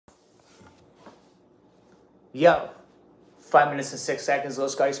Yo, 5 minutes and 6 seconds. Lil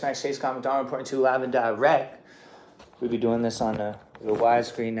Scotty Smash Chase Comment Down reporting to you live and direct. We be doing this on the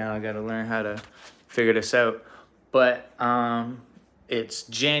widescreen now. I gotta learn how to figure this out. But it's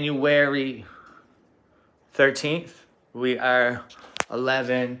January 13th. We are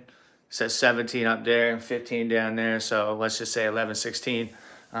 11. It says 17 up there and 15 down there. So let's just say 11/16.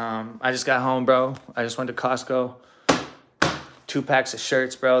 I just got home, bro. I just went to Costco. 2 packs of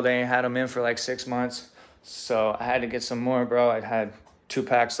shirts, bro. They ain't had them in for like 6 months. So I had to get some more, bro. I had 2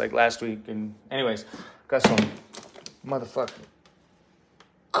 packs like last week. And anyways, got some motherfucking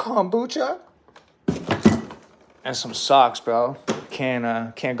kombucha and some socks, bro.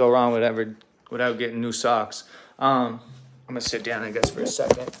 Can't go wrong without getting new socks. I'm gonna sit down, I guess, for a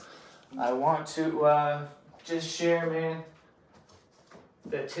second. I want to just share, man,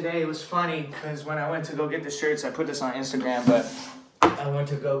 that today was funny because when I went to go get the shirts, I put this on Instagram, but I went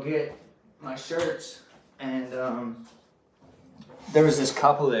to go get my shirts and there was this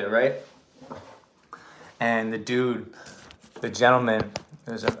couple there, right? And the gentleman,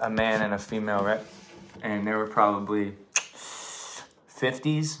 there's a man and a female, right? And they were probably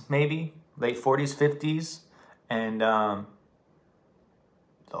 50s, maybe, late 40s, 50s. And the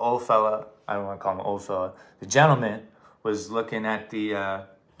old fella, I don't want to call him an old fella, the gentleman was looking at the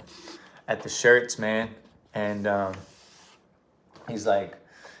shirts, man. And he's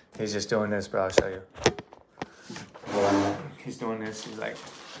just doing this, bro. I'll show you. He's doing this. He's like,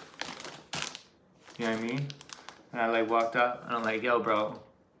 you know what I mean? And I like walked up and I'm like, yo, bro,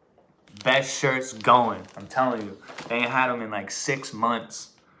 best shirts going. I'm telling you, they ain't had them in like 6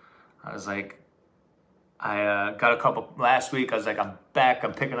 months. I was like, I got a couple last week. I was like, I'm back.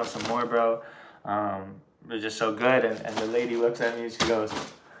 I'm picking up some more, bro. They're just so good. And the lady looks at me and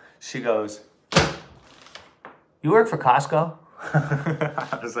she goes, you work for Costco?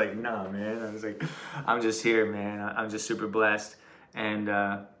 I was like, nah, man. I was like, I'm just here, man. I'm just super blessed. And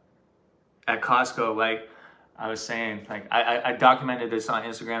at Costco, like I was saying, like I documented this on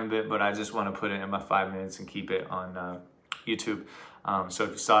Instagram a bit, but I just want to put it in my 5 minutes and keep it on YouTube. So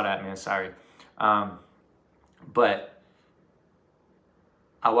if you saw that, man, sorry. But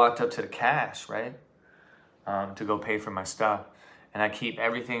I walked up to the cash, right, to go pay for my stuff. And I keep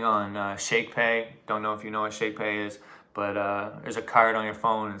everything on ShakePay. Don't know if you know what ShakePay is, but there's a card on your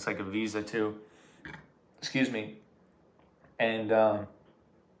phone. It's like a Visa too. Excuse me. And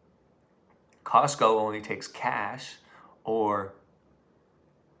Costco only takes cash or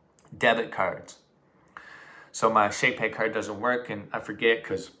debit cards. So my ShakePay card doesn't work, and I forget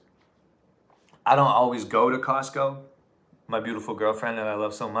because I don't always go to Costco. My beautiful girlfriend that I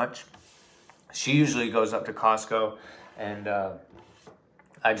love so much, she usually goes up to Costco, and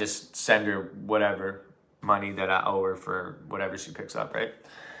I just send her whatever money that I owe her for whatever she picks up, right?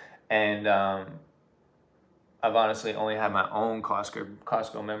 And I've honestly only had my own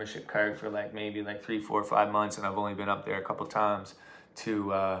Costco membership card for like maybe like 3, 4, 5 months, and I've only been up there a couple times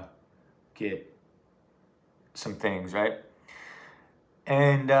to get some things, right?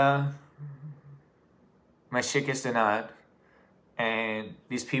 And my shit gets denied, and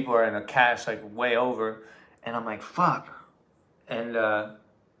these people are in a cash like way over, and I'm like, fuck. And the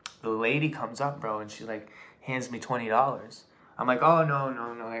lady comes up, bro, and she like hands me $20. I'm like, oh, no,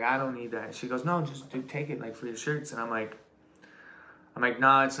 like I don't need that. She goes, no, just take it like for your shirts. And I'm like,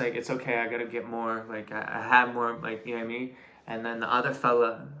 nah, it's like, it's okay. I gotta get more. Like I have more, like, you know what I mean? And then the other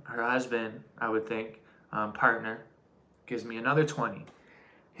fella, her husband, I would think, partner, gives me another 20.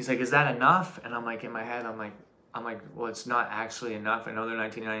 He's like, is that enough? And I'm like, in my head, I'm like, well, it's not actually enough. I know they're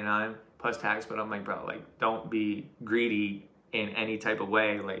 $19.99 plus tax, but I'm like, bro, like, don't be greedy in any type of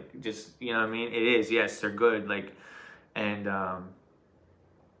way. Like, just, you know what I mean? It is, yes, they're good. Like, and I'm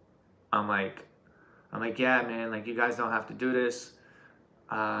like, yeah, man, like, you guys don't have to do this.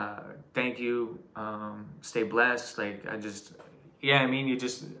 Thank you. Stay blessed. Like, yeah, I mean, you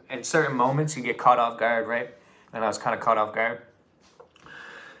just, in certain moments, you get caught off guard, right? And I was kind of caught off guard.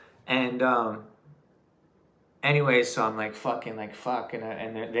 And anyway, so I'm like, fuck, and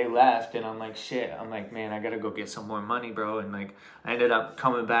they left, and I'm like, shit. I'm like, man, I gotta go get some more money, bro. And like, I ended up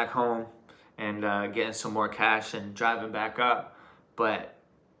coming back home and getting some more cash and driving back up. But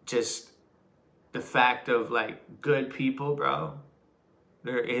just the fact of like good people, bro.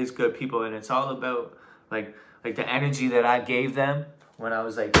 There is good people, and it's all about like the energy that I gave them when I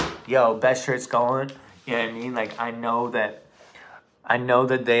was like, yo, best shirts going. You know what I mean? Like, I know that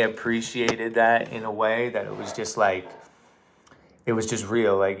they appreciated that in a way that it was just like, it was just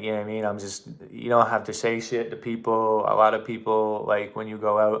real. Like, you know what I mean? You don't have to say shit to people. A lot of people, like, when you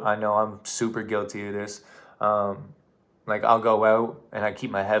go out, I know I'm super guilty of this. Like, I'll go out and I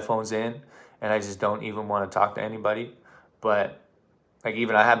keep my headphones in, and I just don't even want to talk to anybody. But like,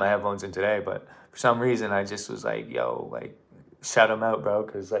 even I had my headphones in today, but for some reason I just was like, yo, like, shout them out, bro,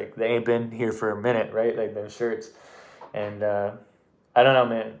 because like they ain't been here for a minute, right? Like their shirts, and I don't know,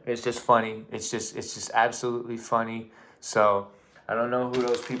 man. It's just funny. It's just absolutely funny. So I don't know who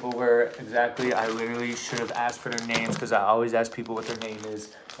those people were exactly. I literally should have asked for their names, because I always ask people what their name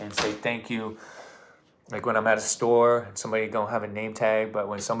is and say thank you. Like when I'm at a store and somebody don't have a name tag, but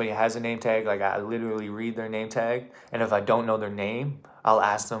when somebody has a name tag, like I literally read their name tag. And if I don't know their name, I'll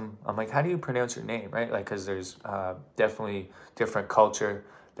ask them, I'm like, how do you pronounce your name, right? Like, because there's definitely different culture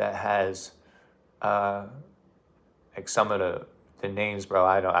that has like some of the names, bro.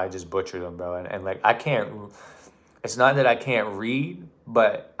 I just butcher them, bro. And like, I can't, it's not that I can't read,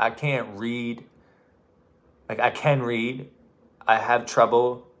 but I can't read. Like, I can read. I have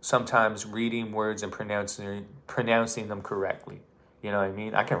trouble sometimes reading words and pronouncing them correctly. You know what I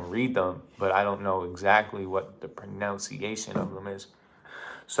mean? I can read them, but I don't know exactly what the pronunciation of them is.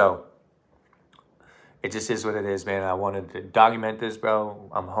 So it just is what it is, man. I wanted to document this,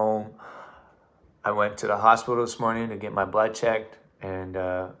 bro. I'm home. I went to the hospital this morning to get my blood checked, and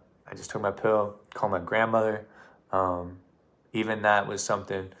I just took my pill, called my grandmother. Even that was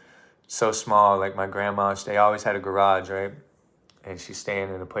something so small. Like my grandma, they always had a garage, right? And she's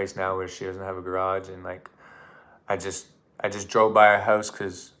staying in a place now where she doesn't have a garage. And like, I just drove by her house,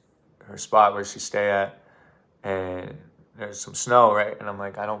 because her spot where she stay at, and there's some snow, right? And I'm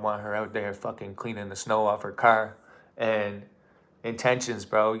like, I don't want her out there fucking cleaning the snow off her car. And intentions,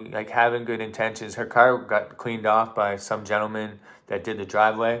 bro, like having good intentions. Her car got cleaned off by some gentleman that did the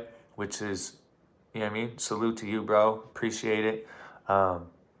driveway, which is, you know what I mean? Salute to you, bro. Appreciate it.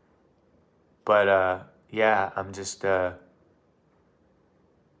 Yeah, I'm just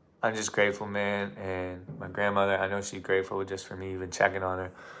grateful, man. And my grandmother, I know she's grateful just for me even checking on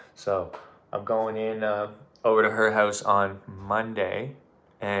her. So I'm going in over to her house on Monday,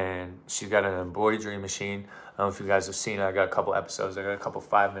 and she's got an embroidery machine. I don't know if you guys have seen it. I got a couple episodes. I got a couple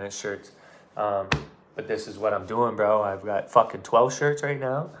 5-minute shirts. But this is what I'm doing, bro. I've got fucking 12 shirts right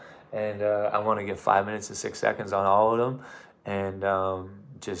now, and I want to get 5 minutes and 6 seconds on all of them. And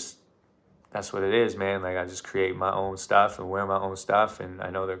just, that's what it is, man. Like, I just create my own stuff and wear my own stuff. And I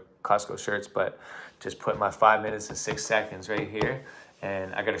know they're Costco shirts, but just put my 5 minutes and 6 seconds right here.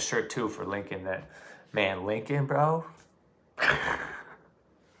 And I got a shirt too for Lincoln that, man, Lincoln, bro.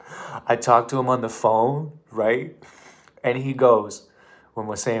 I talked to him on the phone, right? And he goes, when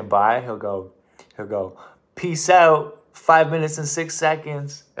we're saying bye, he'll go, peace out. 5 minutes and 6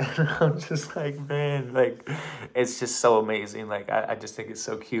 seconds. And I'm just like, man, like, it's just so amazing. Like, I just think it's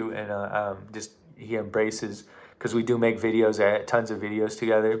so cute. And just, he embraces, because we do make videos, tons of videos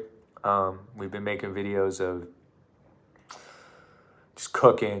together. We've been making videos of just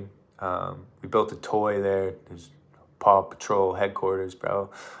cooking. We built a toy there. There's Paw Patrol headquarters, bro.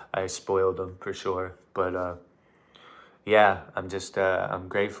 I spoiled them for sure. But yeah, I'm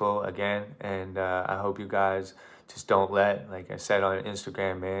grateful again. And I hope you guys just don't let, like I said on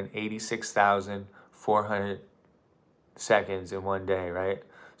Instagram, man, 86,400 seconds in one day, right?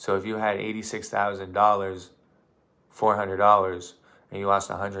 So if you had $86,000, $400, and you lost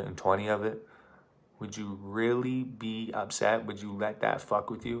 120 of it, would you really be upset? Would you let that fuck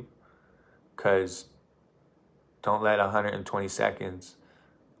with you? Because don't let 120 seconds,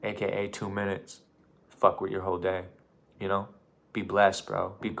 aka 2 minutes, fuck with your whole day, you know? Be blessed,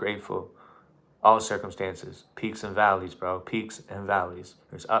 bro. Be grateful. All circumstances, peaks and valleys, bro. Peaks and valleys.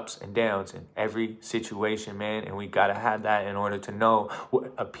 There's ups and downs in every situation, man. And we got to have that in order to know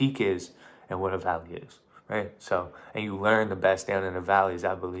what a peak is and what a valley is, right? So, and you learn the best down in the valleys,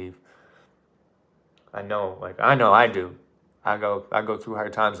 I believe. I know I do. I go through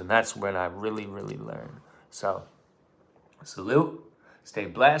hard times, and that's when I really, really learn. So, salute. Stay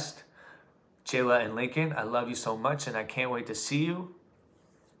blessed. Jayla and Lincoln, I love you so much, and I can't wait to see you.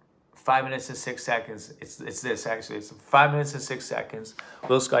 5 minutes and 6 seconds. It's this, actually. It's 5 minutes and 6 seconds.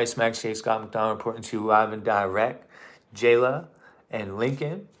 Lil Sky Smack Shake Scott McDonald reporting to you live and direct. Jayla and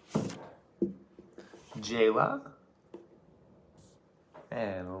Lincoln. Jayla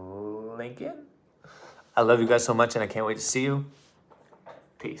and Lincoln. I love you guys so much, and I can't wait to see you.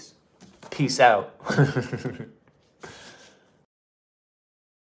 Peace. Peace out.